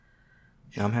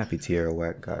I'm happy Tierra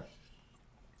Whack got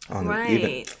on.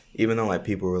 Right. Even though like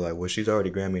people were like, well, she's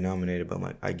already Grammy nominated, but I'm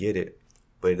like, I get it,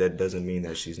 but that doesn't mean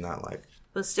that she's not like.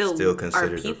 But still our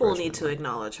people need to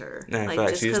acknowledge her. Nah, in like fact,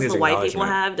 just because the white people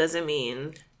have doesn't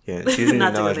mean. Yeah, she's an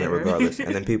acknowledgement regardless.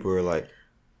 And then people were like,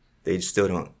 they still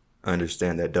don't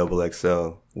understand that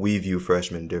XXL, we view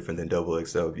freshmen different than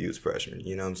XXL views freshmen.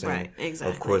 You know what I'm saying? Right,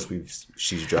 exactly. Of course,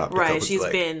 she's dropped. Right, she's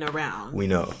been around. We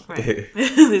know. Right.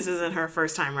 This isn't her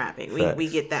first time rapping. We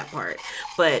get that part,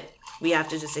 but we have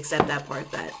to just accept that part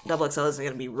that XXL isn't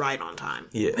going to be right on time.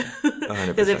 Yeah, 100%.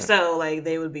 Because if so, like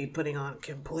they would be putting on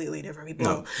completely different people.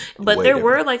 No, but there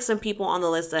were like some people on the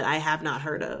list that I have not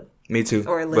heard of. Me too.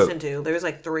 Or listened to. There was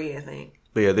like 3, I think.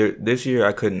 But yeah, this year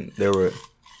I couldn't.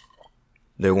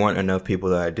 There weren't enough people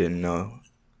that I didn't know,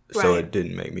 so it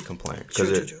didn't make me complain.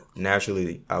 Because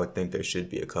naturally, I would think there should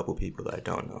be a couple people that I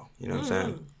don't know. You know what I'm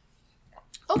saying?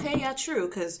 Okay, yeah, true.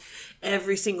 Because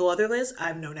every single other list,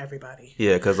 I've known everybody.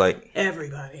 Yeah, because like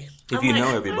everybody. If you know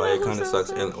everybody, it kind of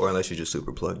sucks. Or unless you're just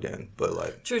super plugged in. But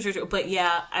like true. But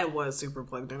yeah, I was super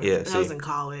plugged in. Yeah, I was in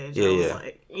college. Yeah, I was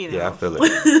like, you know, yeah, I feel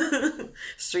it.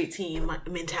 Street team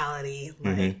mentality.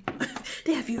 Like,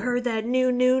 have you heard that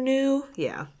new?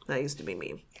 Yeah, that used to be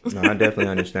me. No, I definitely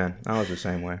understand. I was the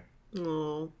same way.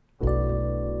 Oh.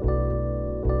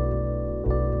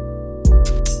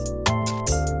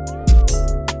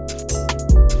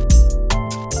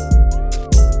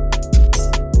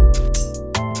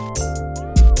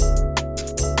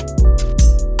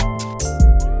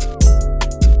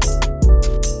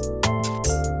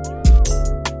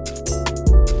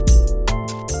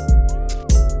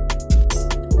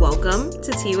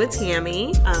 Tea with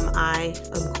Tammy. I,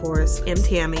 of course, am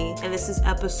Tammy, and this is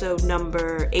episode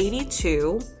number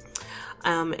 82.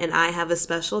 And I have a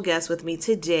special guest with me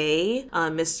today,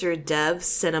 Mr. Dev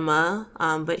Cinema,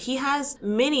 but he has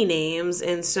many names,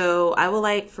 and so I would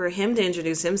like for him to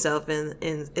introduce himself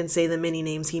and say the many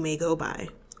names he may go by.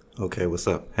 Okay, what's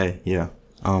up? Hey, yeah,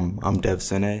 I'm Dev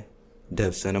Cine,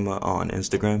 Dev Cinema on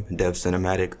Instagram, Dev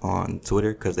Cinematic on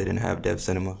Twitter, because they didn't have Dev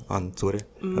Cinema on Twitter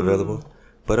available,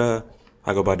 but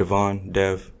I go by Devon,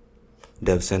 Dev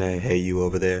Cine, hey you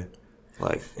over there.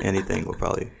 Like anything will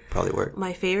probably work.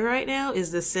 My favorite right now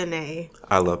is the Cine.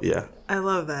 I love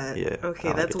that. Yeah.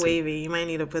 Okay, that's wavy. You might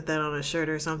need to put that on a shirt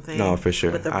or something. No, for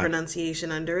sure. With the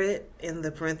pronunciation under it in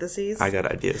the parentheses. I got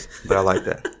ideas, but I like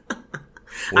that.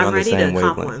 I'm ready to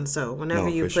cop one, so whenever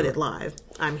you put it live,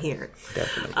 I'm here.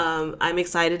 Definitely. I'm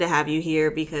excited to have you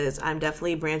here because I'm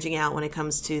definitely branching out when it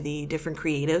comes to the different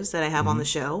creatives that I have on the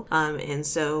show. And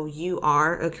so you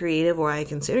are a creative, or I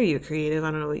consider you a creative.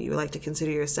 I don't know what you like to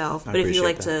consider yourself, but if you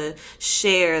like to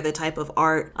share the type of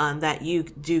art that you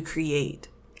do create.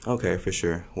 Okay, for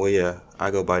sure. Well, yeah,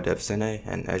 I go by Dev Cine,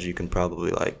 and as you can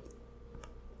probably like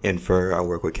infer, I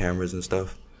work with cameras and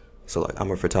stuff. So like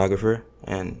I'm a photographer,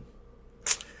 and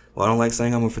well, I don't like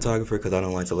saying I'm a photographer because I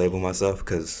don't like to label myself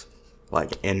because,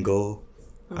 like, end goal,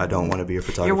 I don't want to be a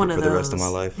photographer for the rest of my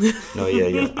life. No,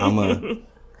 yeah.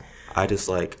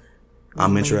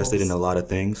 I'm interested in a lot of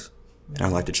things, and I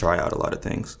like to try out a lot of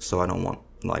things, so I don't want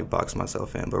to, like, box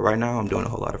myself in. But right now, I'm doing a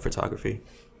whole lot of photography.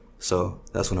 So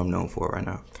that's what I'm known for right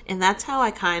now. And that's how I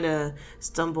kind of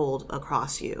stumbled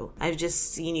across you. I've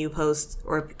just seen you post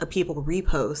or people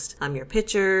repost your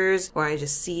pictures, or I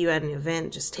just see you at an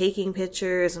event just taking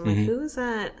pictures. I'm like, who's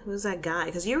that guy?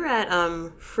 Because you were at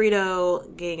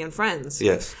Frito Gang and Friends.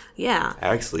 Yes. Yeah.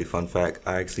 Actually, fun fact,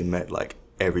 I actually met like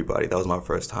everybody. That was my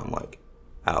first time like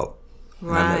out.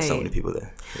 Right. And I met so many people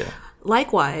there. Yeah.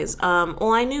 Likewise.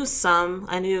 I knew some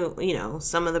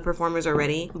of the performers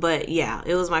already, but yeah,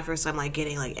 it was my first time like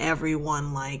getting like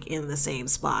everyone like in the same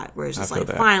spot where it's just like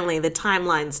finally the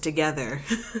timeline's together.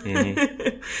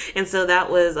 And so that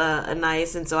was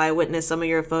nice. And so I witnessed some of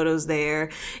your photos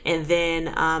there. And then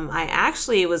I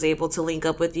actually was able to link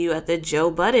up with you at the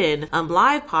Joe Budden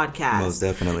live podcast. Most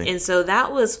definitely. And so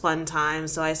that was fun time.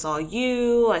 So I saw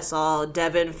you, I saw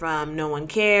Devin from No One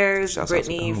Cares,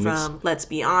 Brittany from Let's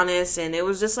Be Honest. And it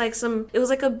was just like it was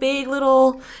like a big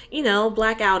little,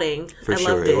 black outing. For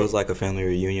sure. It was like a family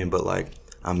reunion, but like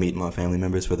I'm meeting my family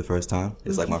members for the first time.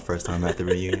 It's like my first time at the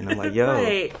reunion. I'm like, yo.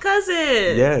 Right. Cousin.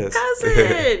 Yes.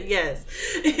 Cousin. Yes.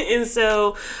 And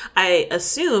so I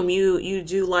assume you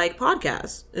do like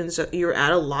podcasts. And so you're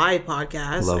at a live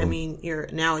podcast. Love 'em. I mean, you're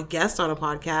now a guest on a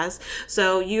podcast.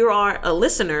 So you are a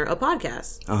listener of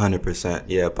podcasts. 100%.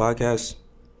 Yeah, podcasts,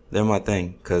 they're my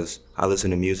thing because I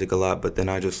listen to music a lot, but then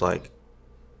I just like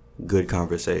good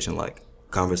conversation, like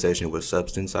conversation with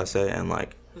substance, I say. And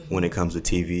like when it comes to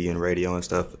TV and radio and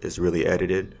stuff, it's really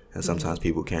edited. And sometimes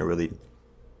people can't really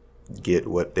get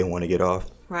what they want to get off.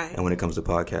 Right. And when it comes to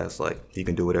podcasts, like, you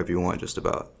can do whatever you want just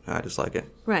about. I just like it.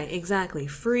 Right, exactly.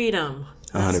 Freedom.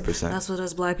 100%. That's what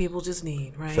us black people just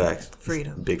need, right? Facts.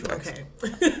 Freedom. Big facts. Okay.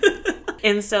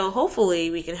 And so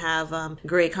hopefully we can have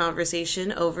great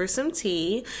conversation over some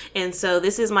tea. And so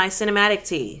this is my cinematic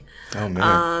tea. Oh,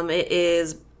 man. It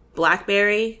is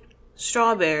blackberry,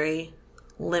 strawberry,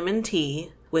 lemon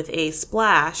tea with a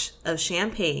splash of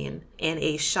champagne and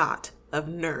a shot of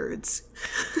nerds.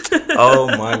 Oh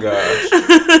my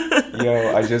gosh.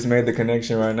 Yo, I just made the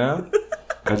connection right now.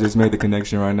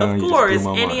 Of course,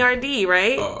 NERD,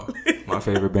 right? Oh, my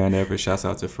favorite band ever. Shouts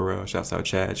out to Pharrell. Shouts out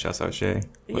Chad. Shouts out Shay.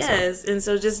 Yes, and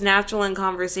so just natural in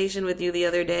conversation with you the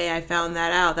other day, I found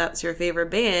that out. That's your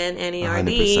favorite band,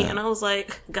 NERD. 100%. And I was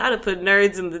like, gotta put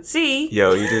nerds in the tea.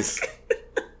 Yo, you just...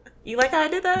 You like how I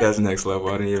did that? That's next level.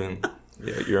 I didn't even...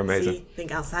 Yeah, you're amazing. See,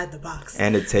 think outside the box.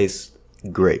 And it tastes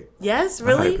great. Yes,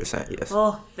 really? 100%, yes.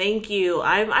 Oh, thank you.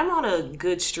 I'm on a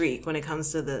good streak when it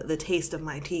comes to the taste of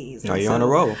my teas. No, you're on a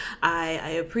roll. I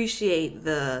appreciate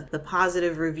the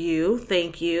positive review.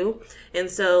 Thank you. And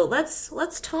so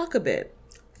let's talk a bit.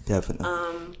 Definitely.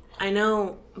 I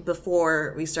know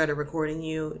before we started recording,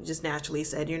 you just naturally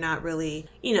said you're not really,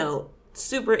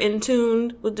 super in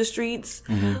tune with the streets.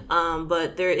 Mm-hmm.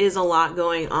 But there is a lot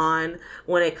going on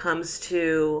when it comes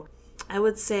to, I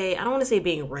would say, I don't want to say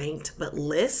being ranked, but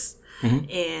lists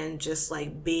and just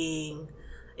like being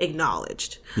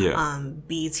acknowledged. Yeah.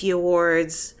 BET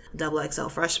Awards, XXL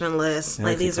freshman list. Yeah,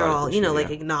 like these are all, like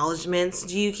yeah. acknowledgements.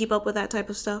 Do you keep up with that type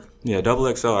of stuff? Yeah,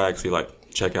 XXL I actually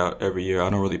like check out every year. I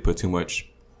don't really put too much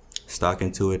stock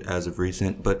into it as of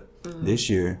recent, but this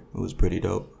year it was pretty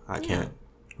dope. I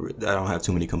don't have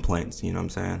too many complaints, you know what I'm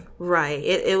saying? Right.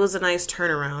 It was a nice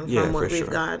turnaround from what we've sure.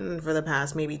 gotten for the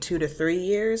past maybe 2 to 3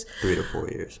 years. 3 to 4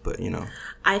 years, but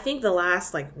I think the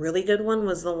last really good one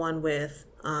was the one with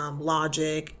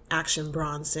Logic, Action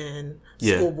Bronson,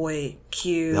 Schoolboy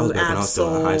Q, that was back when I was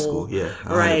still in high school. Yeah, 100%.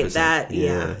 Right. That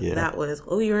that was.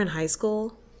 Oh, you were in high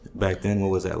school? Back then, what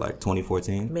was that, like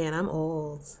 2014? Man, I'm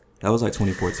old. That was like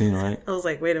 2014, right? I was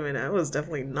like, wait a minute, I was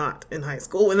definitely not in high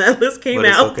school when that list came but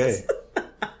out. It's okay.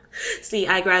 See,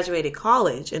 I graduated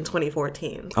college in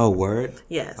 2014. Oh, word?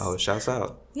 Yes. Oh, shouts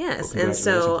out. Yes, well, and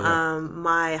so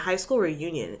my high school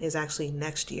reunion is actually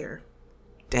next year.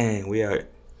 Dang, we are...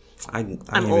 I didn't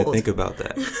I'm even old. think about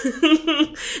that.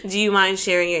 Do you mind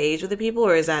sharing your age with the people,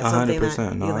 or is that something 100%.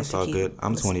 that No, you like it's to all keep? good.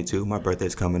 I'm 22. My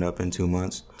birthday's coming up in 2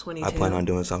 months. 22. I plan on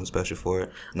doing something special for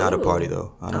it. Not a party,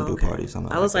 though. I don't do parties. I'm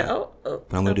not I was like, that. but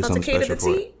I'm going to do something special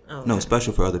for it. Oh, No,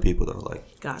 special for other people, though.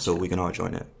 Gotcha. So we can all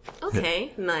join it.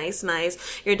 Okay, nice.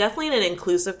 You're definitely an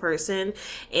inclusive person,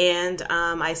 and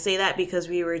I say that because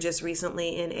we were just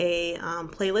recently in a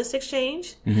playlist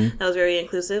exchange that was very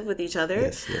inclusive with each other.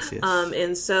 Yes.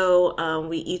 And so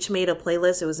we each made a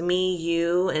playlist. It was me,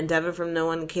 you, and Devin from No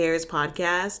One Cares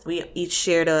podcast. We each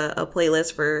shared a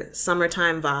playlist for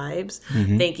Summertime Vibes.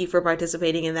 Thank you for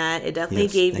participating in that. It definitely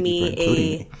gave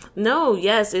me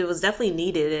Yes, it was definitely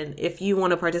needed. And if you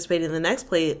want to participate in the next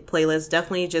playlist,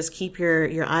 definitely just keep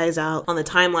your eyes out on the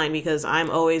timeline, because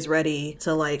I'm always ready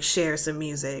to share some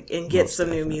music and get some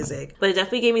new music. But it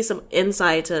definitely gave me some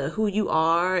insight to who you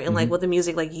are and what the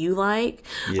music you like.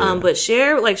 Yeah. But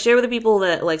share with the people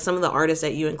that some of the artists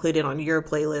that you included on your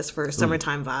playlist for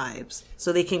Summertime Vibes,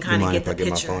 so they can kind of get the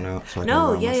picture. My phone out so I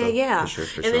No, can yeah. For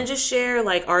sure. And then just share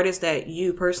artists that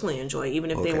you personally enjoy,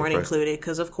 even if they weren't included,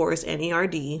 because of course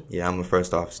NERD. Yeah, I'm gonna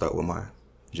first off start with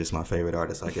my favorite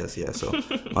artist, I guess. Yeah, so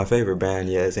my favorite band,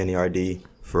 is NERD.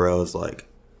 Pharrell's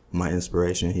my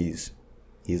inspiration. He's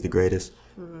the greatest.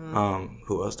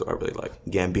 Who else do I really like?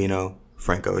 Gambino,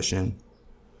 Frank Ocean.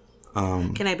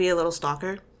 Can I be a little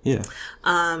stalker? Yeah.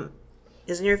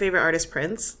 Isn't your favorite artist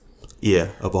Prince?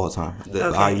 Yeah, of all time. Okay.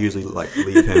 I usually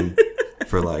leave him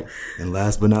for and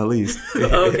last but not least.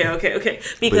 Okay.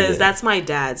 Because that's my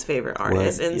dad's favorite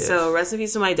artist. And so rest in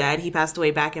peace to my dad. He passed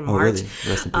away back in March. Really?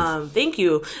 Rest in peace. Thank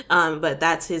you. But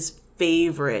that's his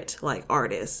favorite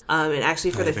artist. And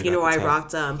actually for the funeral I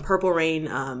rocked Purple Rain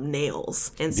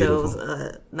nails. And so it was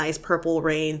a nice Purple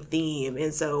Rain theme.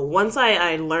 And so once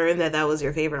I learned that was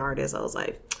your favorite artist, I was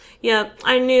like, yeah,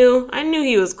 I knew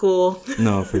he was cool.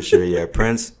 No, for sure. Yeah,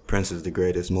 Prince is the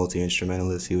greatest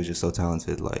multi-instrumentalist. He was just so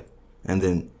talented. And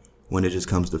then when it just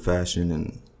comes to fashion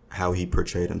and how he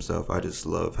portrayed himself, I just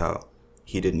love how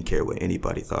he didn't care what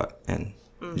anybody thought and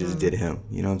just did him.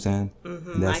 You know what I'm saying?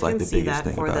 And that's I can the see biggest that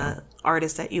thing for about the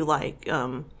artists that you like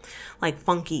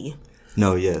funky.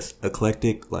 No, yes,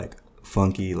 eclectic.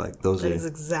 funky. Like those that are is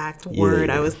exact word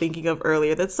I was thinking of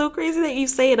earlier. That's so crazy that you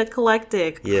say it,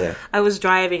 eclectic. Yeah. I was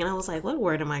driving and I was like, what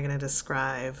word am I going to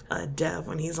describe Dev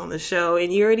when he's on the show?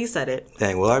 And you already said it.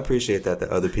 Dang, well, I appreciate that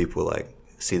other people like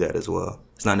see that as well.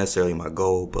 It's not necessarily my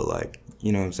goal, but like,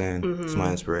 you know what I'm saying? It's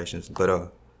my inspirations.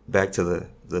 But back to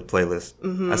the playlist.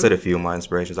 I said a few of my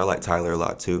inspirations. I like Tyler a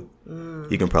lot too.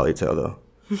 You can probably tell though.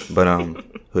 But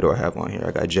who do I have on here?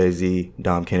 I got Jay-Z,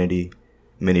 Dom Kennedy,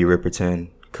 Minnie Riperton,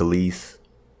 Khalees,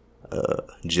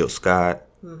 Jill Scott,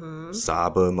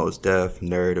 Saba, Mos Def,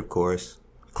 Nerd, of course,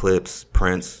 Clips,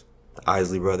 Prince, the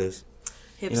Isley Brothers.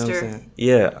 Hipster. You know what I'm saying?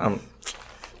 Yeah,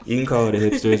 you can call it a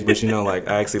hipsters, but you know, like,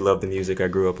 I actually love the music. I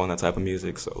grew up on that type of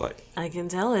music, so like, I can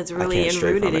tell it's really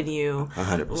enrooted in you.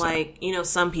 100%. Like, you know,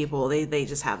 some people they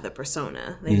just have the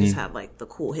persona. They just have like the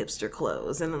cool hipster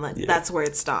clothes, and then like that's where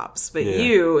it stops. But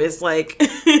you, it's like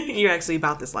you're actually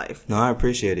about this life. No, I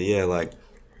appreciate it. Yeah, like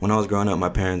when I was growing up, my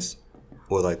parents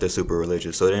were like, they're super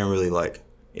religious, so they didn't really like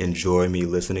enjoy me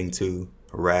listening to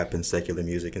rap and secular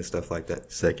music and stuff like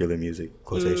that. Secular music,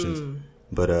 quotations.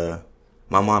 But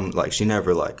my mom, like, she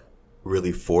never like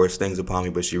really forced things upon me,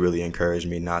 but she really encouraged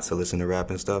me not to listen to rap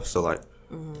and stuff. So like,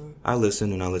 I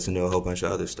listened to a whole bunch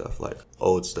of other stuff, like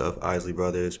old stuff, Isley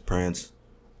Brothers, Prince,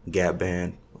 Gap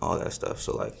Band, all that stuff.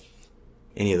 So like,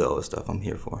 any of the old stuff I'm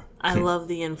here for. I love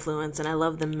the influence and I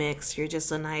love the mix. You're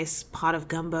just a nice pot of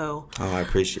gumbo. Oh, I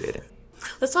appreciate it.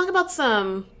 Let's talk about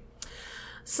some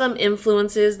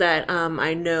influences that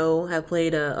I know have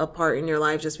played a part in your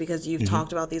life, just because you've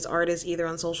talked about these artists either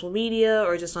on social media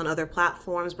or just on other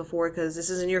platforms before, because this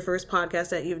isn't your first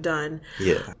podcast that you've done.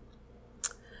 Yeah.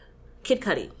 Kid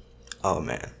Cudi. Oh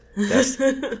man, that's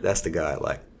the guy.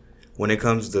 Like, when it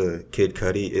comes to Kid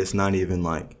Cudi, it's not even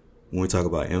like, when we talk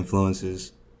about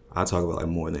influences, I talk about like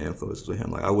more than influences with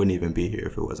him. Like, I wouldn't even be here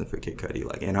if it wasn't for Kid Cudi.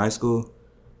 Like, in high school,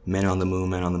 Man on the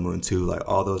Moon 2, like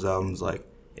all those albums, like,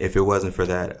 if it wasn't for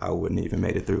that, I wouldn't even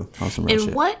made it through on some real shit.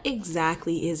 And what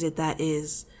exactly is it that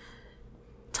is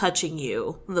touching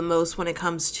you the most when it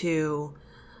comes to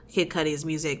Kid Cudi's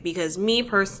music? Because me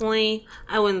personally,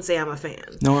 I wouldn't say I'm a fan.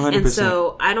 No, 100%. And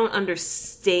so I don't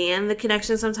understand the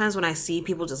connection sometimes when I see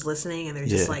people just listening and they're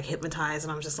just like hypnotized,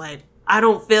 and I'm just like, I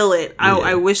don't feel it.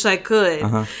 I wish I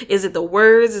could. Is it the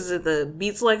words? Is it the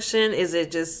beat selection? Is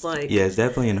it just like... Yeah, it's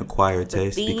definitely an acquired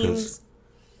taste because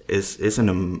it's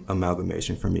an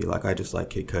amalgamation for me. Like, I just like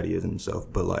Kid Cudi as himself,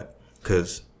 but like,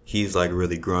 because he's like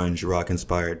really grunge, rock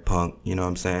inspired punk, you know what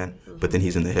I'm saying? But then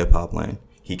he's in the hip hop lane.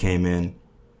 He came in,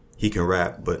 he can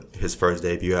rap, but his first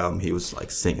debut album, he was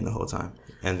like singing the whole time.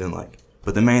 And then like,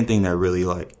 but the main thing that really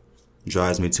like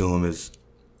drives me to him is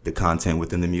the content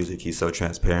within the music. He's so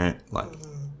transparent. Like,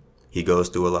 he goes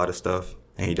through a lot of stuff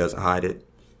and he doesn't hide it.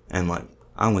 And like,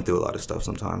 I went through a lot of stuff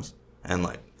sometimes. And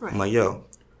like, I'm like, yo,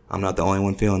 I'm not the only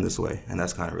one feeling this way. And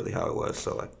that's kind of really how it was.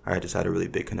 So like, I just had a really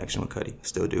big connection with Cudi.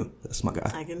 Still do. That's my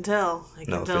guy. I can tell. I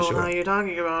can tell how you're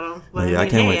talking about him. But yeah, I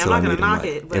can't wait till I meet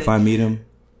him. Like, if I meet him,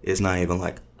 it's not even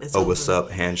like, oh, what's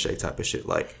up, handshake type of shit.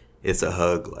 Like, it's a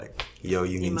hug. Like, yo,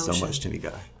 you mean so much to me,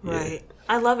 guy. Right. Yeah.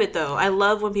 I love it though. I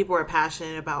love when people are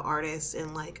passionate about artists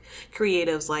and like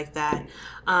creatives like that.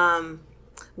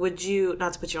 Would you,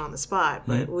 not to put you on the spot,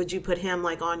 but would you put him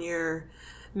like on your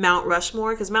Mount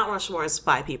Rushmore? Because Mount Rushmore is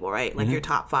 5 people, right? Like your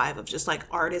top 5 of just like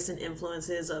artists and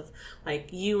influences of like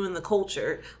you and the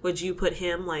culture. Would you put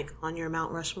him like on your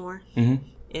Mount Rushmore?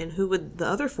 And who would the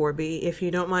other 4 be, if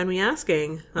you don't mind me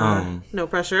asking? No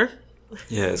pressure.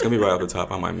 Yeah, it's gonna be right off the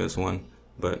top. I might miss one,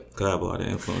 but because I have a lot of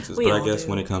influences. But I guess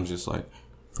when it comes just like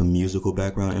from musical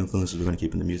background influences, we're gonna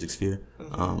keep in the music sphere.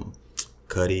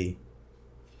 Cudi,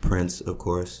 Prince, of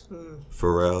course,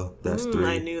 Pharrell. That's 3.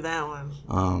 I knew that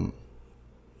one.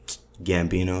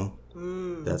 Gambino.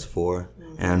 That's 4.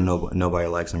 And nobody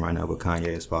likes him right now, but Kanye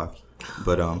is 5.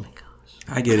 But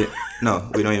I get it. No,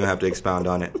 we don't even have to expound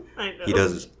on it. I know. He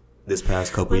does this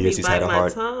past couple years. He's had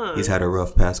a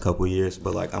rough past couple years,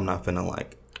 but like, I'm not finna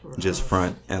like just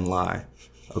front and lie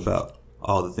about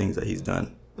all the things that he's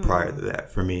done prior to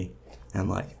that for me, and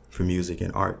like for music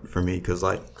and art for me, because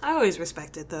like, I always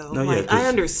respect it though. No, like, I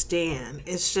understand.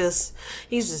 It's just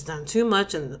he's just done too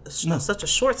much in such a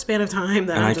short span of time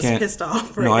that I'm just pissed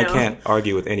off right now. I can't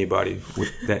argue with anybody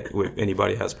with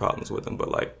anybody has problems with him, but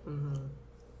like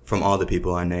from all the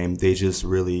people I named, they just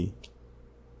really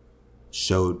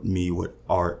showed me what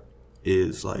art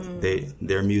is. Like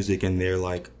their music and their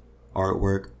like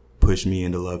artwork pushed me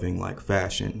into loving like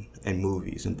fashion and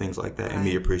movies and things like that, and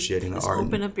me appreciating the art.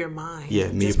 Open up your mind.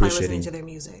 Yeah, me just appreciating by listening to their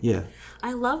music. Yeah,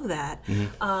 I love that.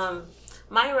 My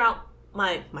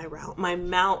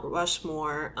Mount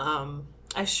Rushmore.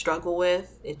 I struggle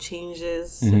with. It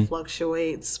changes, it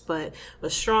fluctuates, but a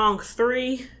strong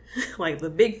 3, like the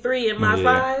big 3 in my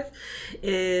 5,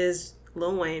 is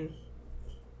Lil Wayne,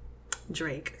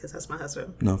 Drake, because that's my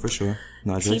husband. No, for sure.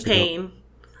 No, T-Pain.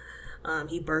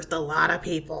 He birthed a lot of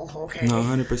people. Okay. No,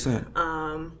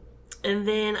 100%. And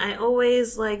then I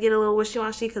always like get a little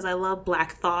wishy-washy because I love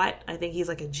Black Thought. I think he's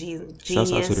like a genius.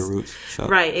 Shouts out to the Roots.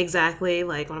 Right, exactly.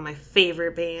 Like one of my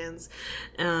favorite bands.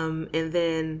 And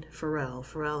then Pharrell.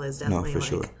 Pharrell is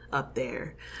definitely up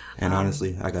there. And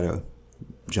honestly, I gotta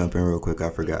jump in real quick.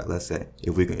 I forgot. Let's say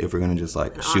if we're gonna just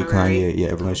like shoot Kanye. Yeah,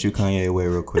 if we're gonna shoot Kanye away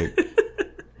real quick.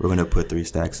 We're going to put 3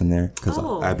 stacks in there because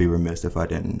I'd be remiss if I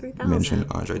didn't 3, mention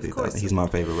Andre 3000. He's my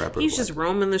favorite rapper. He's just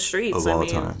roaming the streets. Of all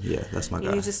time. Yeah, that's my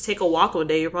guy. You just take a walk one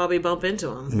day, you'll probably bump into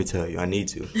him. Let me tell you, I need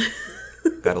to.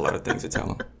 Got a lot of things to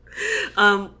tell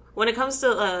him. When it comes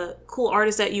to cool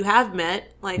artists that you have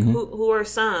met, like who are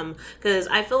some? Because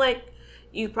I feel like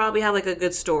you probably have like a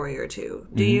good story or two.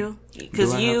 Do you?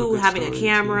 Because you having a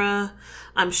camera,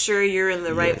 I'm sure you're in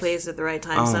the right place at the right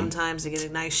time sometimes to get a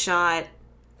nice shot.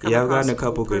 Yeah, I've gotten a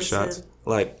couple good shots.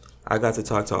 Like, I got to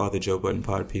talk to all the Joe Budden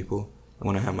Pod people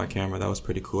when I had my camera. That was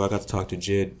pretty cool. I got to talk to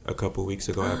Jid a couple weeks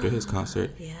ago after his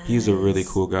concert. Yes. He's a really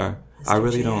cool guy. Mr. I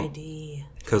really don't,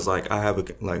 because like I have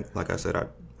like I said,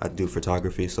 I do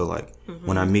photography. So like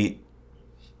when I meet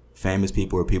famous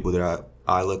people or people that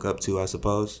I look up to, I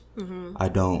suppose, I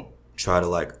don't try to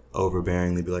like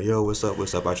overbearingly be like, yo, what's up?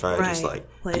 I try to just like,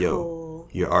 yo,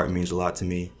 your art means a lot to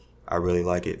me. I really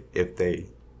like it.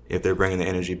 If they're bringing the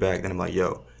energy back, then I'm like,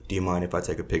 yo, do you mind if I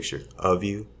take a picture of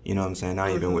you? You know what I'm saying?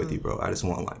 Not even with you, bro. I just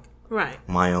want, like,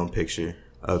 my own picture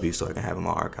of you so I can have it in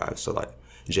my archives. So, like,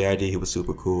 JID, he was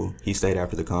super cool. He stayed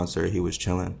after the concert. He was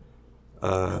chilling.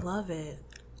 I love it.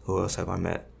 Who else have I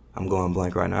met? I'm going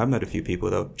blank right now. I've met a few people,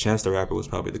 though. Chance the Rapper was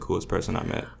probably the coolest person I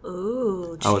met.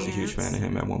 Ooh, Chance. I was a huge fan of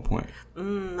him at one point.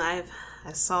 I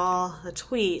saw a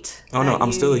tweet. Oh, no,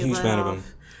 I'm still a huge fan of him.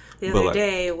 The other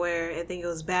day, where I think it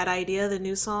was Bad Idea, the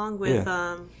new song with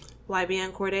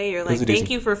YBN Cordae. You're like,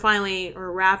 thank you for finally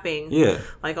rapping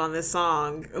like on this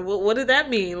song. What did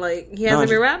that mean? Like, he hasn't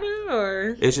been rapping?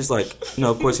 Or it's just like, no,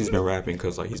 of course he's been rapping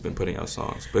because like he's been putting out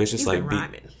songs. But it's just like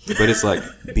but it's like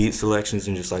beat selections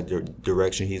and just like the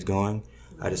direction he's going.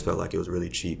 I just felt like it was really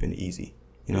cheap and easy.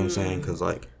 You know what I'm saying? Cause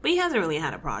like, but he hasn't really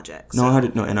had a project. So.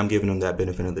 No, and I'm giving him that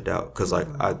benefit of the doubt. Because like,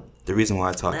 the reason why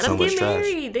I talk so much trash.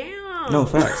 Damn. No,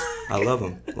 facts. I love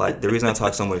him. Like, the reason I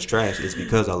talk so much trash is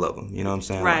because I love him. You know what I'm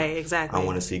saying? Right, like, exactly. I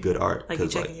want to see good art. Like, you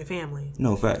checking your family.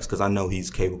 No, facts. Because I know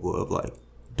he's capable of, like,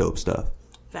 dope stuff.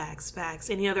 Facts.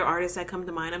 Any other artists that come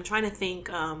to mind? I'm trying to think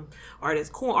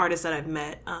cool artists that I've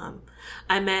met.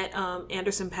 I met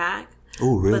Anderson .Paak.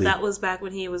 Oh, really? But that was back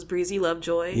when he was Breezy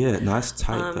Lovejoy. Yeah, nice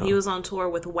tight, though. He was on tour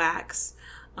with Wax.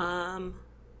 And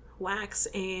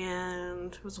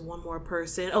there was one more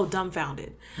person. Oh,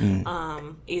 Dumbfounded.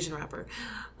 Asian rapper.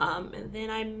 And then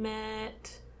I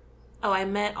met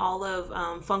all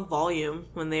of Funk Volume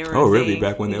when they were. Oh, really?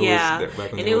 Back when they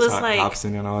was like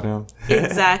Hobson and all them.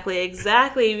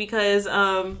 exactly. Because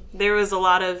there was a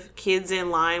lot of kids in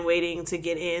line waiting to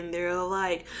get in. They were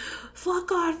like,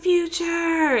 "Fuck on Future,"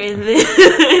 and then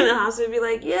Hobson would be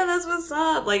like, "Yeah, that's what's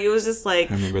up." Like, it was just like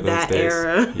that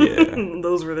era. Yeah,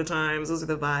 those were the times. Those are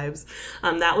the vibes.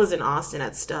 That was in Austin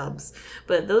at Stubbs.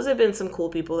 But those have been some cool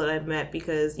people that I've met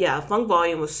because Funk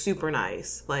Volume was super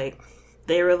nice. Like,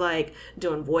 they were like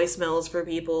doing voicemails for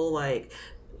people, like,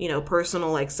 you know,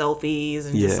 personal like selfies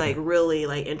and just like really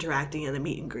like interacting in the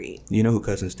meet and greet. You know who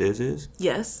Cousin Stiz is?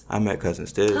 Yes. I met Cousin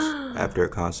Stiz after a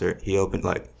concert.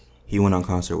 He went on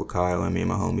concert with Kyle, and me and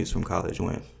my homies from college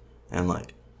went. And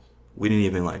like, we didn't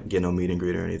even like get no meet and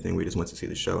greet or anything. We just went to see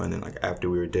the show. And then like after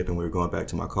we were dipping, we were going back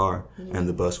to my car, and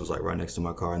the bus was like right next to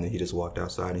my car. And then he just walked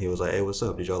outside and he was like, "Hey, what's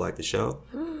up? Did y'all like the show?"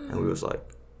 And we was like,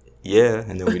 "Yeah."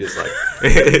 And then we just like,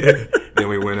 then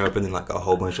we went up, and then like a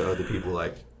whole bunch of other people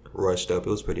like rushed up. It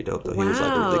was pretty dope though. Wow. He was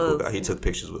like a really cool guy. He took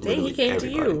pictures with literally everybody.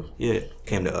 He came to you. Yeah,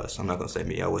 came to us. I'm not gonna say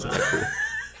me. I wasn't that cool.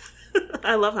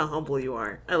 I love how humble you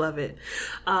are. I love it.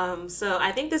 So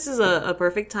I think this is a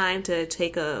perfect time to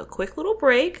take a quick little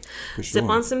break, sip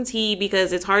on some tea,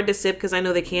 because it's hard to sip because I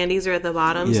know the candies are at the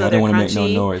bottom, so I they're don't crunchy.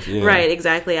 Make no noise. Yeah. Right,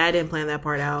 exactly. I didn't plan that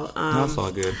part out. That's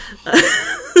all good.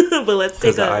 But let's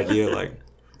take the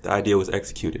idea was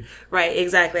executed. Right,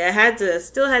 exactly. I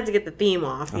still had to get the theme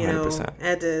off, you 100%.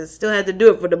 know. Still had to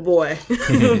do it for the boy.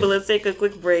 But let's take a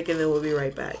quick break and then we'll be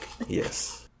right back.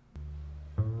 Yes.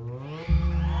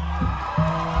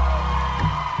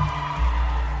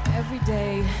 Every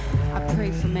day I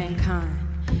pray for mankind,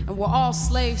 And we're all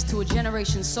slaves to a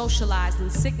generation socialized in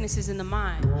sicknesses in the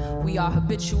mind. We are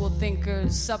habitual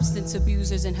thinkers, substance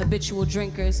abusers, and habitual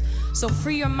drinkers. So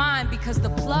free your mind, because the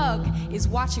plug is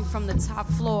watching from the top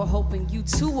floor, hoping you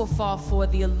too will fall for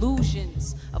the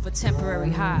illusions of a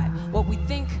temporary high. What we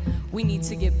think we need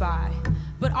to get by.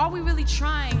 But are we really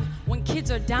trying when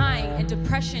kids are dying and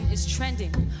depression is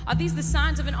trending? Are these the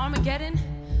signs of an Armageddon?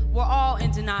 We're all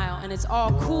in denial, and it's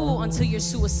all cool until you're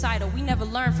suicidal. We never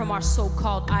learn from our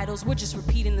so-called idols. We're just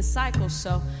repeating the cycle,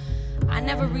 so I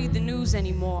never read the news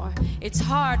anymore. It's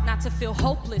hard not to feel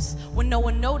hopeless when no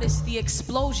one noticed the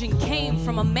explosion came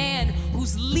from a man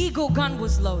whose legal gun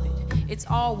was loaded. It's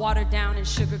all watered down and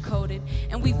sugar-coated.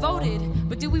 And we voted,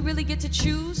 but did we really get to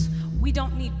choose? We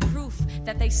don't need proof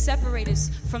that they separate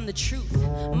us from the truth.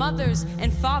 Mothers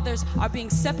and fathers are being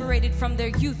separated from their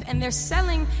youth, and they're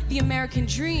selling the American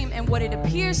dream and what it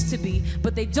appears to be,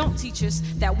 but they don't teach us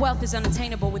that wealth is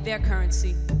unattainable with their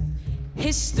currency.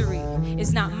 History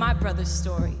is not my brother's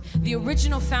story. The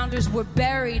original founders were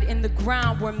buried in the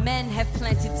ground where men have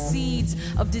planted seeds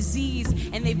of disease,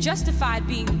 and they've justified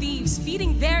being thieves,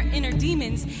 feeding their inner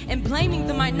demons and blaming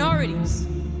the minorities.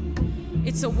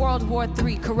 It's a World War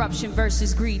III, corruption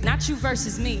versus greed, not you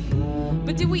versus me.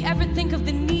 But did we ever think of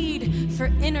the need for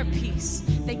inner peace?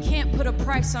 They can't put a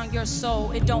price on your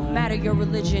soul. It don't matter your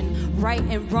religion. Right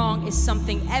and wrong is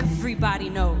something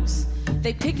everybody knows.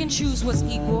 They pick and choose what's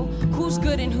equal, who's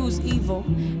good and who's evil.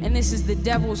 And this is the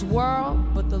devil's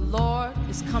world, but the Lord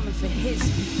is coming for his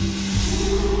people.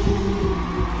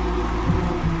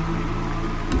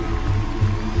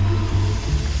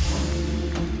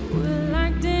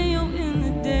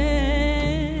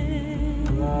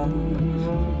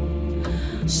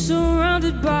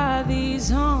 Surrounded by these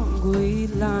hungry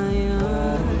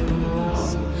lions,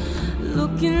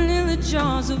 looking in the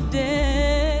jaws of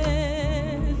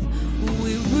death,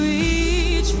 we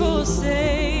reach for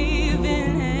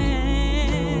saving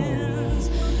hands.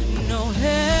 No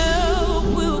help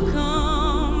will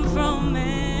come from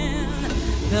man.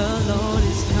 The Lord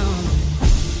is coming.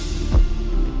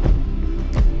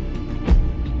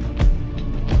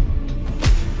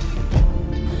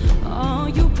 All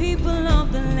you people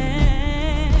of the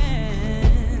land,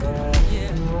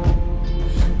 yeah,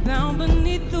 bound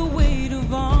beneath the weight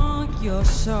of all your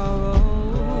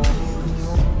sorrows,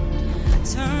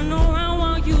 turn around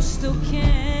while you still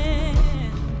can.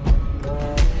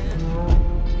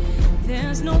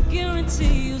 There's no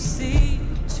guarantee you'll see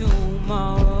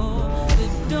tomorrow. The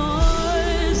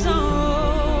doors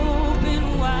are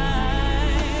open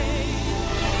wide.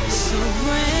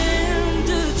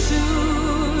 Surrender to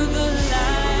the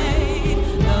light.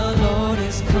 The Lord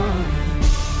is coming.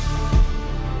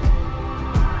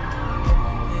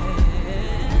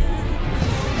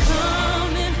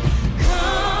 Coming,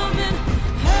 coming,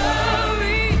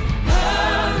 hurry,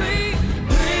 hurry,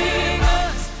 bring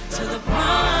us to the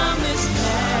promised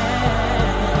land.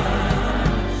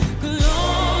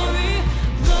 Glory,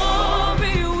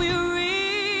 glory, we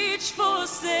reach for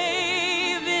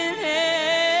saving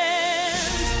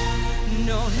hands.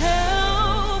 No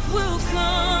help will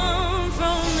come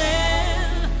from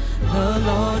them. The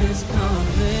Lord is coming.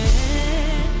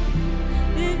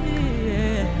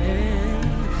 Yeah,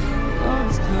 the Lord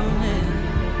is coming.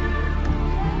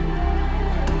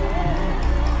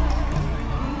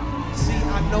 See,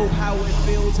 I know how it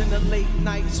feels in the late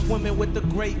night, swimming with the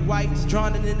great whites,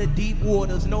 drowning in the deep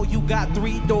waters. Know you got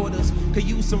 3 daughters, could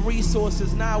use some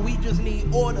resources. Now we just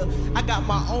need order. I got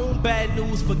my own bad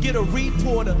news, forget a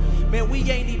reporter. Man, we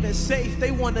ain't even safe,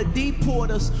 they wanna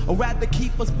deport us, or rather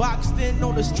keep us boxed in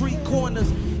on the street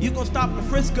corners. You gon' stop the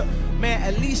frisker? Man,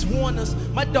 at least warn us.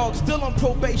 My dog's still on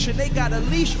probation, they got a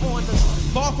leash on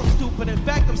us. Far from stupid, in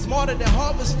fact I'm smarter than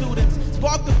Harvard students.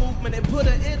 Spark the movement and put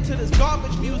an end to this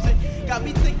garbage music. Got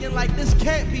me thinking like this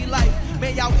can't be life.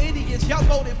 Man, y'all idiots, y'all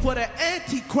voted for the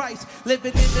Antichrist.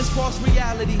 Living in this false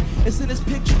reality, it's in this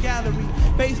picture gallery.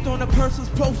 Based on a person's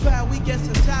profile, we get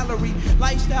a salary.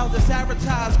 Lifestyle that's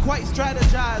advertised, quite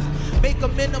strategized. Make a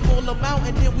minimal amount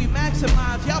and then we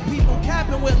maximize. Y'all people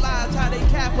capping with lies, how they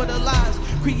capitalize.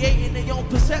 Creating their own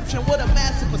perception with a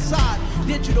massive facade.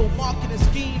 Digital marketing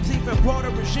schemes, even broader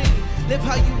regime. Live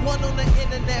how you want on the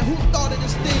internet, who thought of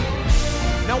this thing?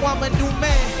 Now I'm a new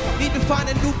man, need to find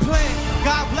a new plan.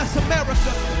 God bless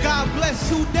America, God bless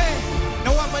Sudan.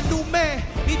 Now I'm a new man,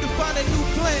 need to find a new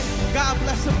plan. God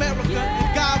bless America,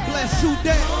 and God bless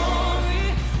Sudan.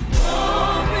 Glory,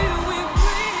 glory, we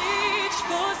reach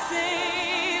for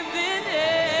saving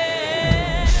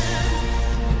hands.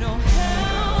 No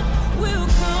help will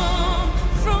come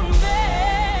from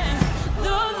man.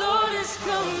 The Lord is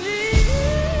coming.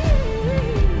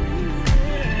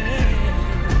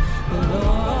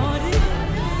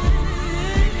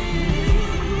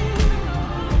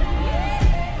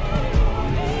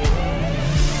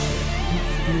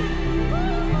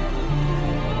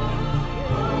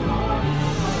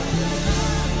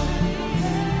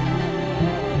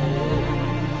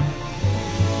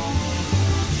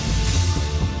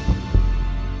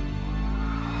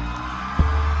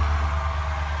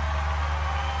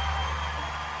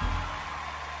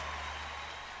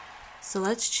 So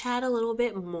let's chat a little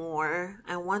bit more.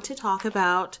 I want to talk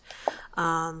about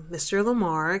Mr.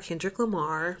 Lamar, Kendrick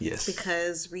Lamar. Yes.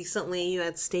 Because recently you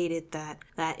had stated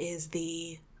that is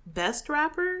the best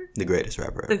rapper? The greatest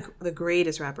rapper ever. The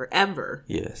greatest rapper ever.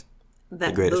 Yes.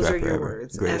 The greatest rapper ever.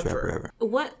 Words. Greatest ever. rapper ever.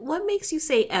 What makes you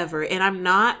say ever? And I'm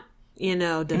not,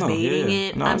 debating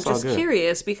it. No, I'm just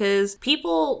curious because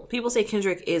people say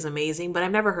Kendrick is amazing, but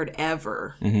I've never heard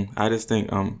ever. Mm-hmm. I just think,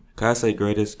 can I say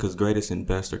greatest? Because greatest and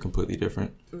best are completely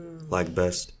different. Like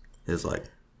best is like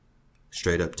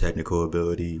straight up technical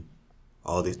ability,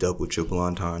 all these double, triple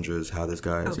entendres, how this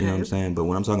guy is, Okay. you know what I'm saying? But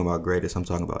when I'm talking about greatest, I'm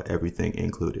talking about everything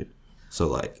included. So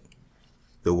like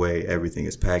the way everything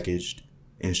is packaged,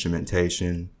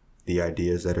 instrumentation, the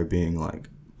ideas that are being like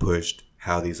pushed,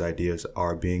 how these ideas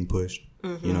are being pushed.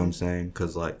 Mm-hmm. You know what I'm saying?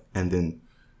 Because like, and then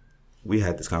we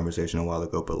had this conversation a while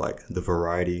ago, but like the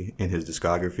variety in his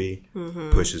discography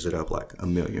pushes it up like a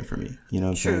million for me. You know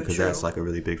what I'm saying? Because that's like a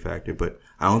really big factor. But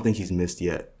I don't think he's missed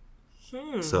yet.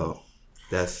 So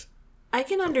that's. I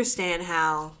can understand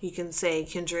how you can say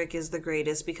Kendrick is the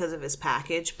greatest because of his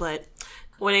package, but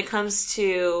when it comes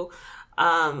to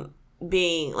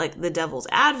being like the devil's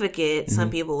advocate,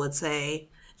 some people would say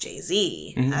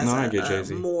Jay-Z has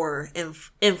a more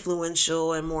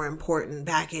influential and more important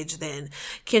package than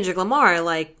Kendrick Lamar.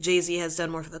 Like Jay-Z has done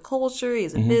more for the culture.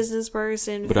 He's a business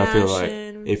person. But fashion. I feel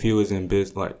like if he was in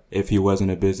business, like if he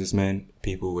wasn't a businessman,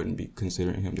 people wouldn't be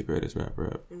considering him the greatest rapper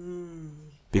ever.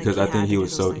 Because I think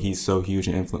he's so huge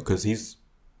and influential. Because he's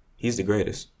the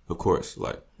greatest, of course.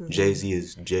 Like Jay-Z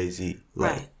is Jay-Z,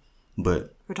 like, right?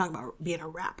 But we're talking about being a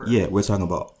rapper. Yeah, we're talking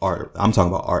about art. I'm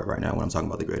talking about art right now when I'm talking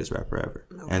about the greatest rapper ever.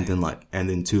 Okay. And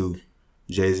then two,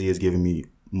 Jay-Z has given me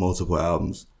multiple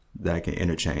albums that I can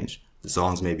interchange. The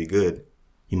songs may be good.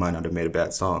 He might not have made a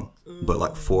bad song, but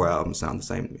like 4 albums sound the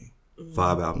same to me.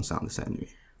 5 albums sound the same to me.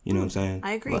 You know what I'm saying?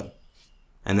 I agree. Like,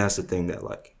 and that's the thing that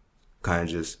like kind of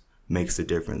just makes the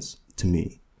difference to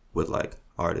me with like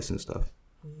artists and stuff.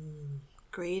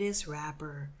 Greatest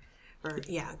rapper.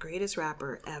 Greatest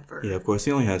rapper ever. Yeah, of course,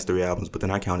 he only has 3 albums, but then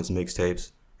I count his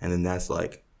mixtapes, and then that's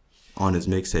like, on his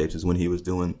mixtapes is when he was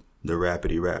doing the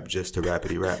rapidy rap, just to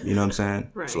rapidy rap, you know what I'm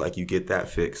saying? Right. So like, you get that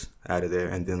fix out of there,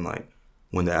 and then like,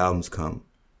 when the albums come,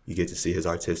 you get to see his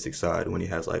artistic side when he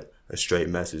has like a straight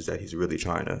message that he's really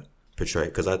trying to portray,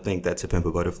 because I think that To Pimp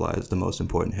a Butterfly is the most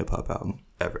important hip-hop album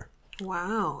ever.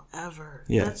 Wow, ever.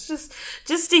 Yeah. That's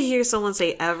just to hear someone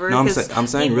say ever. No, I'm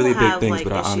saying really big things, like,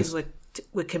 but I honestly...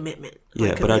 with commitment.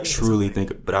 Yeah, but I truly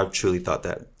thought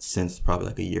that since probably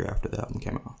like a year after the album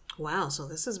came out. Wow, so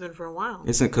this has been for a while.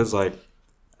 It's because like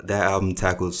that album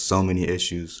tackles so many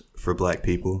issues for black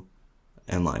people,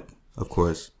 and like of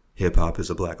course hip hop is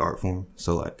a black art form,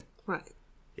 so like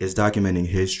it's documenting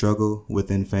his struggle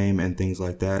within fame and things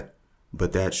like that.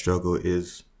 But that struggle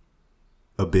is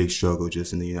a big struggle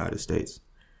just in the United States,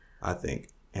 I think,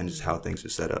 and just how things are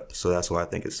set up. So that's why I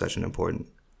think it's such an important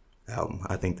album.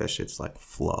 I think that shit's like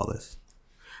flawless.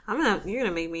 You're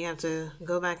gonna make me have to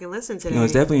go back and listen to it. No,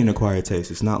 it's definitely an acquired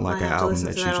taste. It's not like an album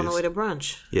that you just on the way to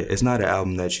brunch. Yeah, it's not an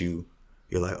album that you're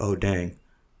like, oh dang,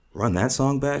 run that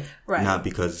song back. Right. Not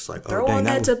because it's like, throw on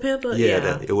that To Pimp.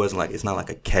 Yeah. It wasn't like, it's not like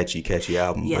a catchy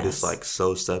album, but it's like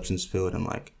so substance filled, and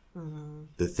like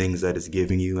the things that it's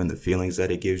giving you and the feelings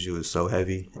that it gives you is so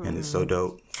heavy and it's so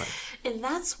dope. Like, and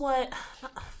that's what.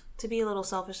 To be a little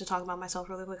selfish, to talk about myself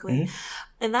really quickly.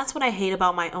 And that's what I hate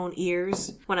about my own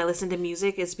ears when I listen to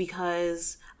music, is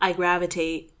because I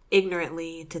gravitate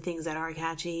ignorantly to things that are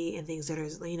catchy and things that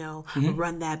are,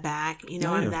 run that back.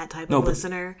 I'm that type of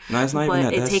listener. No, it's not even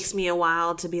that. It takes me a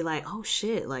while to be like, oh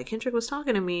shit, like Kendrick was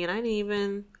talking to me and I didn't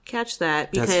even catch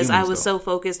that because I was so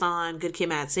focused on Good Kid,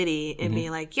 Mad City and being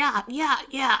like, yeah.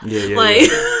 Like,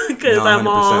 because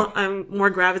I'm more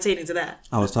gravitating to that.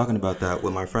 I was talking about that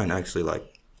with my friend actually, like,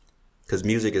 because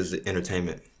music is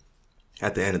entertainment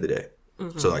at the end of the day.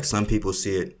 So, like, some people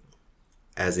see it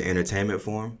as an entertainment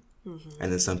form,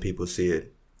 and then some people see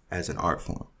it as an art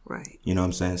form. Right. You know what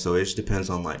I'm saying? So, it just depends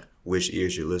on, like, which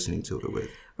ears you're listening to it with.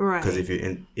 Right. Because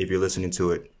if you're listening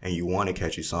to it and you want a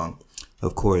catchy song,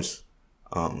 of course,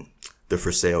 the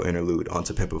For Sale interlude on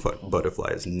To Pimp a Butterfly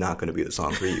is not going to be the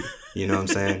song for you. You know what I'm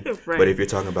saying? Right. But if you're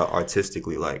talking about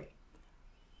artistically, like,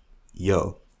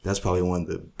 yo, that's probably one of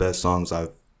the best songs I've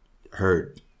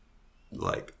heard,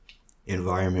 like,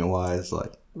 environment wise,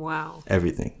 like, wow,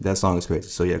 everything. That song is crazy.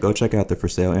 So yeah, go check out the For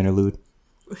Sale interlude.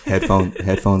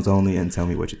 Headphones only, and tell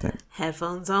me what you think.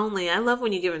 Headphones only. I love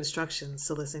when you give instructions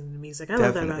to listening to music. I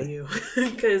love that about you,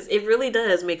 because it really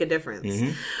does make a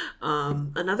difference.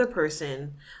 Another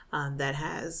person that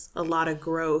has a lot of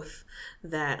growth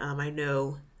that I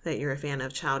know that you're a fan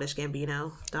of Childish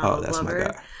Gambino, Donald that's Glover. My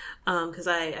guy. Because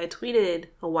I tweeted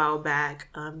a while back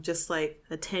just like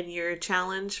a 10-year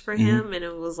challenge for him, and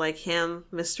it was like him,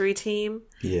 Mystery Team,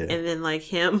 and then like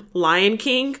him, Lion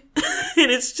King. And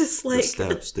it's just like... The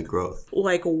steps, the growth.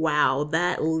 Like, wow,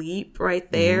 that leap right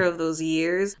there of those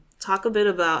years. Talk a bit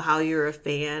about how you're a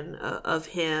fan of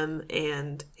him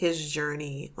and his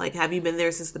journey. Like, have you been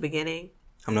there since the beginning?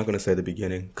 I'm not going to say the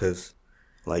beginning because,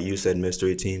 like you said,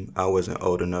 Mystery Team, I wasn't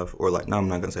old enough. Or like, no, I'm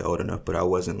not going to say old enough, but I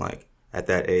wasn't like, at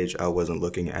that age, I wasn't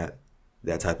looking at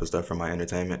that type of stuff for my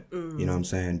entertainment. You know what I'm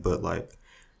saying? But like,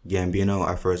 Gambino,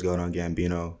 I first got on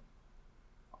Gambino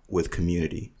with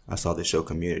Community. I saw the show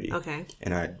Community. Okay.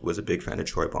 And I was a big fan of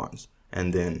Troy Barnes.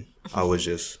 And then I was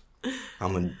just,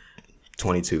 I'm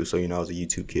 22, so, you know, I was a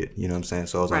YouTube kid. You know what I'm saying?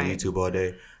 So I was on YouTube all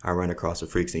day. I ran across a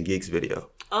Freaks and Geeks video.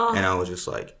 Oh, and I was just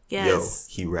like, yo,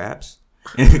 he raps?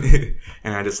 And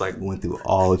I just like went through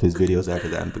all of his videos after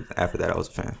that. And after that, I was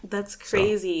a fan. That's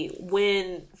crazy. So,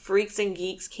 when Freaks and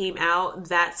Geeks came out,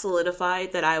 that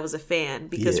solidified that I was a fan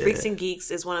because Freaks and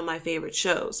Geeks is one of my favorite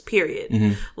shows,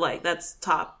 period. Like, that's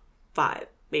top 5.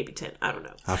 Maybe 10. I don't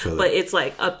know. I feel but it's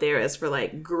like up there as for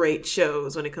like great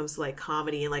shows when it comes to like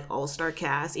comedy and like all-star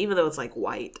cast, even though it's like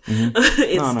white.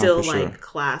 It's still like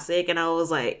classic. And I was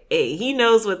like, hey, he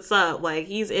knows what's up. Like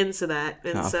he's into that.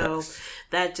 And so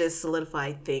that just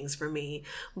solidified things for me.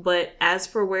 But as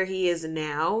for where he is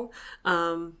now,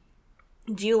 do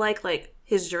you like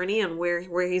his journey and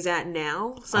where he's at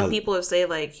now? Some people have said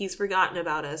like he's forgotten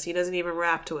about us. He doesn't even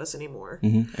rap to us anymore.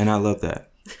 And I love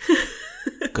that.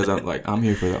 Because I'm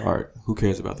here for the art. Who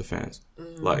cares about the fans?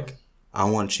 Like, I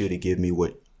want you to give me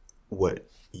what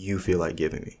you feel like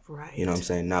giving me. Right. You know what I'm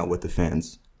saying? Not what the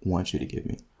fans want you to give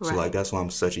me. Right. So, like, that's why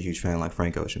I'm such a huge fan like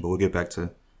Frank Ocean. But we'll get back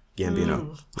to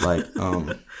Gambino. Like,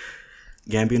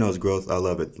 Gambino's growth, I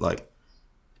love it. Like,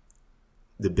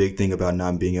 the big thing about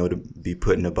not being able to be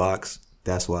put in a box,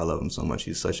 that's why I love him so much.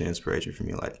 He's such an inspiration for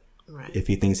me. Like, if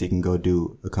he thinks he can go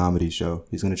do a comedy show,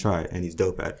 he's going to try it. And he's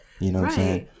dope at it. You know what I'm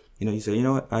saying? You know, he said, you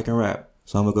know what? I can rap.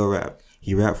 So I'm going to go rap.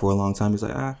 He rapped for a long time. He's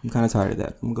like, I'm kind of tired of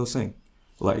that. I'm going to go sing.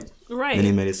 Like, then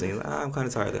he made it sing. Like, I'm kind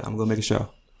of tired of that. I'm going to make a show.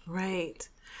 Right.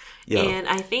 Yeah. And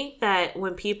I think that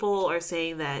when people are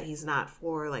saying that he's not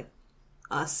for, like,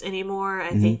 us anymore,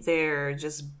 I think they're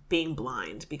just being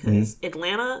blind because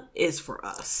Atlanta is for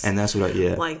us. And that's what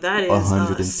like, that is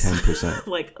 110%.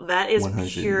 Like, that is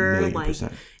pure, like,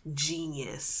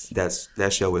 genius.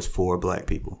 That show is for black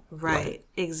people. Right. Like,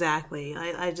 exactly.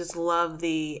 I just love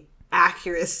the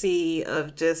accuracy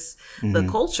of just the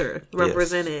culture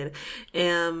represented.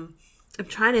 I'm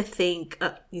trying to think.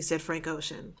 You said Frank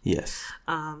Ocean. Yes.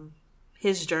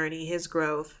 His journey, his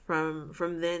growth from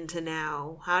then to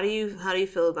now. How do you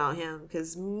feel about him?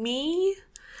 Because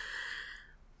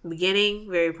beginning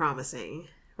very promising.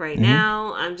 Right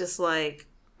now, I'm just like,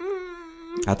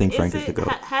 I think Frank is the GOAT.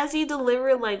 Has he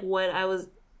delivered like what I was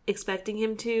expecting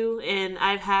him to? And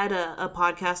I've had a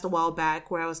podcast a while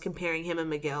back where I was comparing him and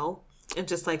Miguel and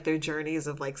just like their journeys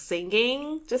of like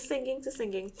singing.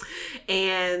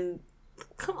 And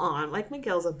come on, like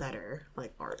Miguel's a better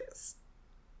like artist.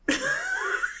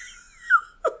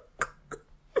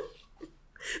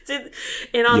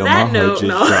 And on that note,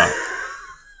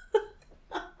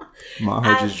 my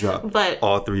heart just dropped. But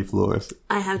all 3 floors.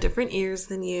 I have different ears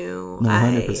than you. No,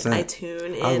 100%. I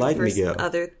tune in like for Miguel.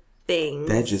 Other things.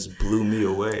 That just blew me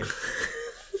away.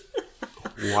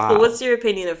 Wow. But what's your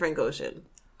opinion of Frank Ocean?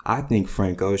 I think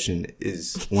Frank Ocean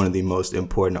is one of the most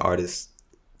important artists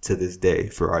to this day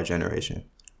for our generation.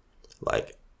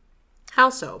 Like, how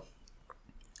so?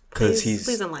 Because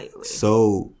please enlighten me.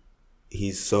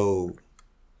 He's so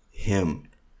him.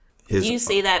 Do you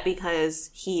say that because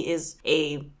he is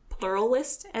a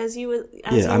pluralist, as you would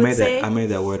say? I made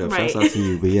that word up. Right. Shouts out to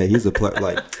you. But yeah, he's a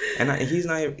like, and he's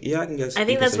not. Yeah, I can guess. I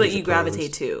think that's what you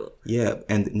gravitate to. Yeah,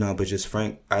 and no, but just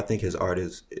Frank. I think his art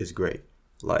is great.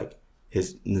 Like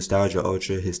his Nostalgia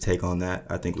Ultra, his take on that,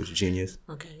 I think was genius.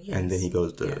 Okay. Yes. And then he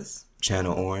goes to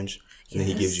Channel Orange, and then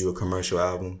he gives you a commercial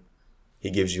album. He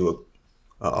gives you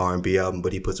a R&B album,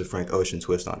 but he puts a Frank Ocean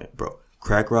twist on it, bro.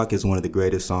 Crack Rock is one of the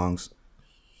greatest songs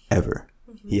ever.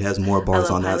 He has more bars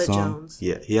on that song. Jones.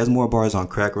 Yeah, he has more bars on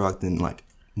Crack Rock than like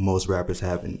most rappers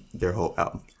have in their whole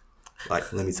album.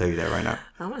 Like, let me tell you that right now.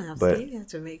 I'm gonna have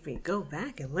to make me go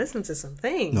back and listen to some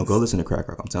things. No, go listen to Crack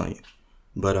Rock. I'm telling you.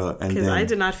 But because I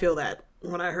did not feel that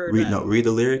when I heard read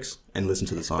the lyrics and listen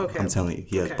to the song. Okay. I'm telling you,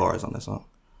 he has bars on that song.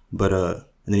 But and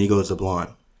then he goes to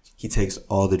Blonde. He takes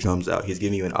all the drums out. He's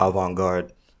giving you an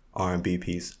avant-garde R&B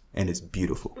piece, and it's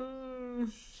beautiful.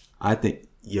 I think,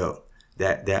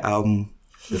 that album,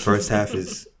 the first half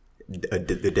is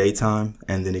the daytime,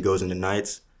 and then it goes into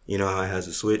nights. You know how it has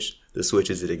a switch? The switch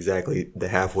is at exactly the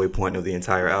halfway point of the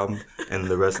entire album, and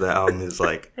the rest of the album is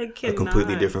like a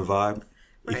completely different vibe.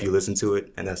 Right. If you listen to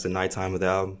it, and that's the nighttime of the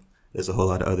album. There's a whole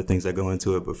lot of other things that go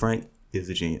into it, but Frank is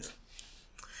a genius.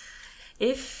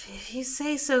 If you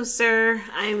say so, sir.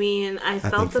 I mean, I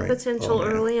felt the potential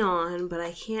early on, but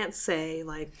I can't say,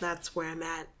 like, that's where I'm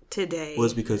at today. Well,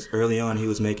 it's because early on he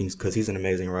was making, because he's an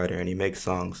amazing writer and he makes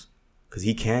songs, because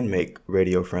he can make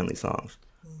radio-friendly songs,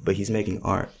 but he's making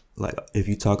art. Like, if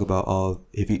you talk about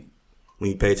when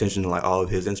you pay attention to, like, all of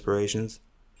his inspirations,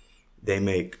 they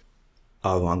make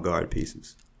avant-garde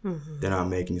pieces. Mm-hmm. They're not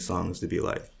making songs to be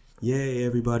like, yay,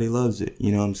 everybody loves it.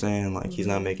 You know what I'm saying? Like, he's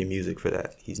not making music for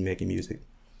that. He's making music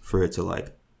for it to,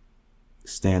 like,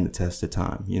 stand the test of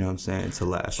time. You know what I'm saying? To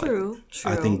last. True.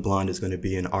 I think Blonde is going to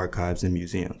be in archives and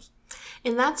museums.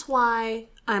 And that's why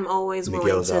I'm always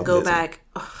willing to go back.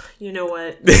 Oh, you know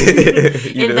what?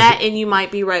 And you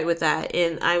might be right with that.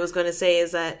 And I was going to say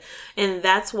is that, and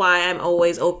that's why I'm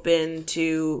always open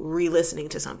to re-listening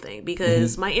to something,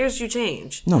 because my ears do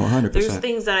change. No, 100%. There's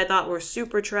things that I thought were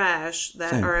super trash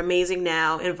that are amazing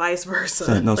now, and vice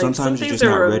versa. No, like, sometimes some you're things just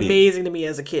not ready. Amazing to me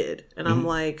as a kid, and I'm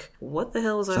like, what the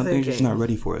hell was I thinking? Some things you're just not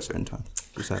ready for at certain times.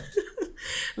 Just happens.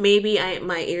 Maybe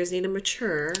my ears need to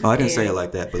mature. Oh, I didn't say it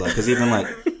like that, but like, because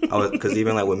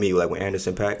even like with me, like when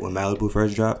Anderson .Paak, when Malibu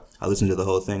first dropped, I listened to the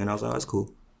whole thing and I was like, oh, that's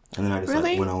cool. And then I just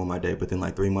like went on with my day. But then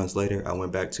like 3 months later, I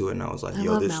went back to it and I was like,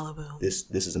 yo, this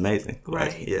is amazing.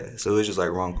 Right. Like, yeah. So it was just like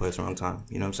wrong place, wrong time.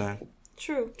 You know what I'm saying?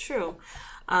 True.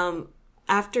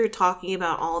 After talking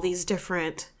about all these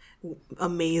different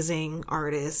amazing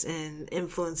artists and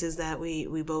influences that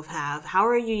we both have, how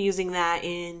are you using that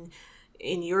in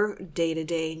your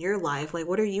day-to-day, in your life? Like,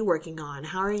 what are you working on?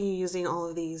 How are you using all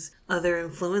of these other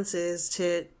influences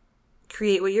to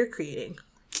create what you're creating?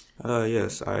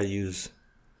 Yes,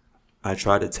 I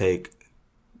try to take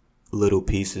little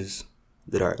pieces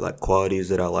that are like qualities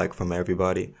that I like from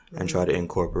everybody and try to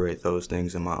incorporate those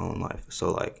things in my own life.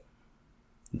 So like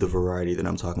the variety that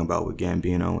I'm talking about with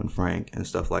Gambino and Frank and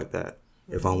stuff like that.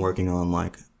 If I'm working on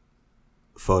like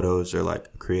photos or like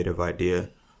a creative idea,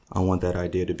 I want that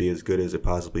idea to be as good as it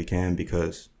possibly can,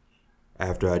 because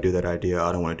after I do that idea,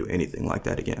 I don't want to do anything like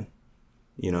that again.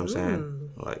 You know what I'm saying?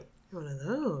 Like, one of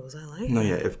those. I like. No,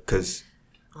 yeah, because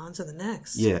on to the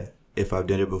next. Yeah, if I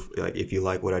did it before, like if you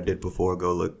like what I did before,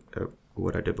 go look at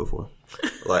what I did before.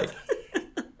 Like,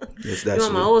 it's that. You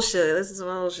want my old shit? This is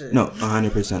my old shit. No,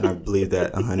 100%. I believe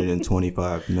that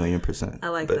 125 million%. I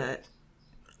like that.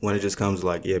 When it just comes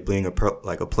like being a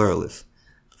pluralist.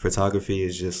 Photography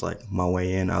is just like my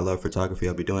way in. I love photography.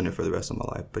 I'll be doing it for the rest of my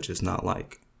life, but just not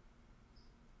like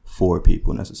for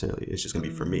people necessarily. It's just gonna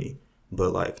be for me.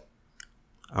 But like,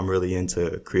 I'm really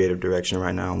into creative direction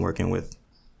right now. I'm working with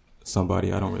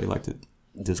somebody. I don't really like to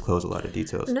disclose a lot of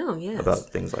details. No, yes.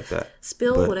 About things like that.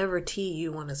 Spill whatever tea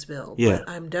you want to spill. Yeah. But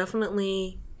I'm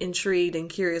definitely intrigued and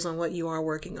curious on what you are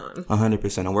working on.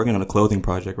 100%. I'm working on a clothing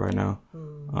project right now.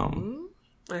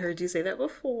 I heard you say that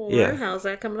before. Yeah. How's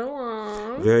that coming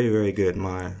along? Very, very good.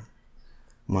 My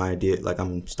idea, like,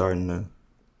 I'm starting to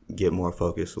get more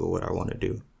focused with what I want to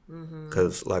do.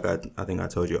 Because, like, I think I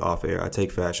told you off air, I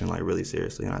take fashion, like, really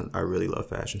seriously. And I really love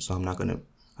fashion. So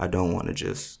I don't want to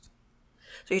just...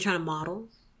 So you're trying to model,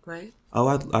 right? Oh,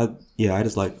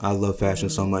 I love fashion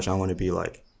so much. I want to be,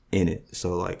 like, in it.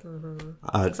 So, like,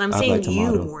 I'm seeing like you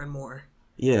model more and more.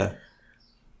 Yeah.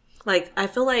 Like, I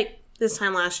feel like this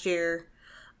time last year...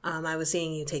 I was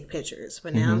seeing you take pictures,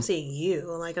 but now I'm seeing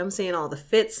you. Like, I'm seeing all the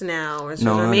fits now.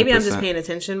 Or maybe I'm just paying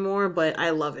attention more, but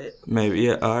I love it. Maybe,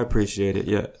 yeah, I appreciate it.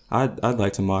 Yeah, I'd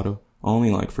like to model.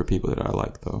 Only, like, for people that I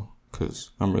like, though,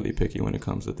 because I'm really picky when it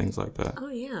comes to things like that.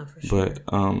 Oh, yeah, for sure.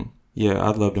 But, yeah,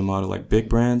 I'd love to model, like, big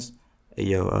brands. Hey,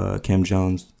 yo, Kim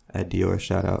Jones at Dior,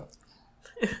 shout out.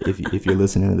 If you're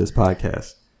listening to this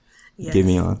podcast, get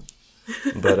me on.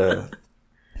 But,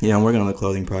 yeah, I'm working on a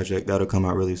clothing project. That'll come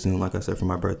out really soon. Like I said, for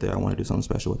my birthday, I want to do something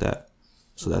special with that.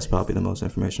 So that's probably the most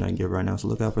information I can give right now. So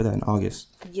look out for that in August.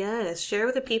 Yes. Share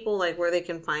with the people, like, where they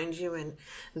can find you and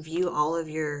view all of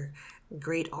your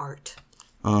great art.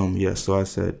 Yeah, so I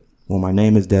said, well, my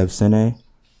name is Dev Sene,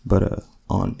 but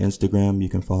on Instagram, you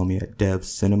can follow me at Dev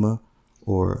Cinema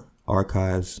or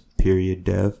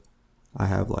archives.dev.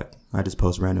 I just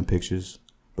post random pictures.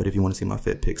 But if you want to see my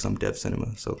fit pics, I'm Dev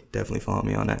Cinema. So definitely follow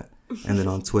me on that. And then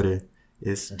on Twitter,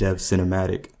 it's Dev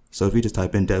Cinematic. So if you just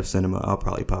type in Dev Cinema, I'll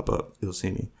probably pop up. You'll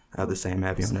see me. I have the same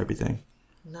Abby on everything.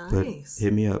 Nice. But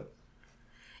hit me up.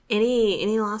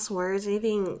 Any last words?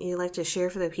 Anything you'd like to share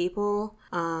for the people?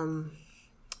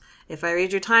 If I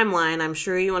read your timeline, I'm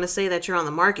sure you want to say that you're on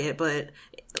the market, but...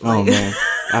 Oh, man.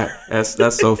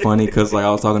 That's so funny because like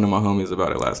I was talking to my homies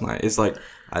about it last night. It's like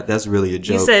that's really a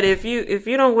joke. You said if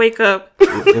you don't wake up,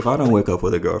 if I don't wake up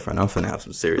with a girlfriend, I'm finna have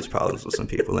some serious problems with some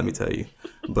people. Let me tell you.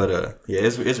 But yeah,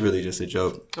 it's really just a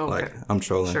joke. Okay. Like I'm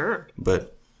trolling. Sure.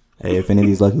 But hey, if any of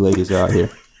these lucky ladies are out here,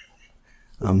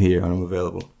 I'm here and I'm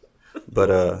available. But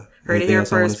heard it here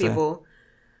first, people.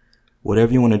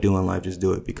 Whatever you want to do in life, just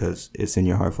do it because it's in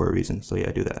your heart for a reason. So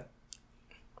yeah, do that.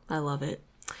 I love it.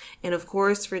 And of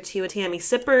course, for Tea with Tammy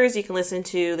sippers, you can listen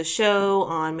to the show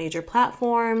on major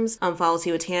platforms. Follow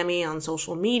Tea with Tammy on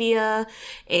social media.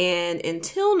 And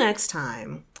until next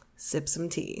time, sip some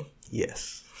tea.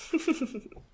 Yes.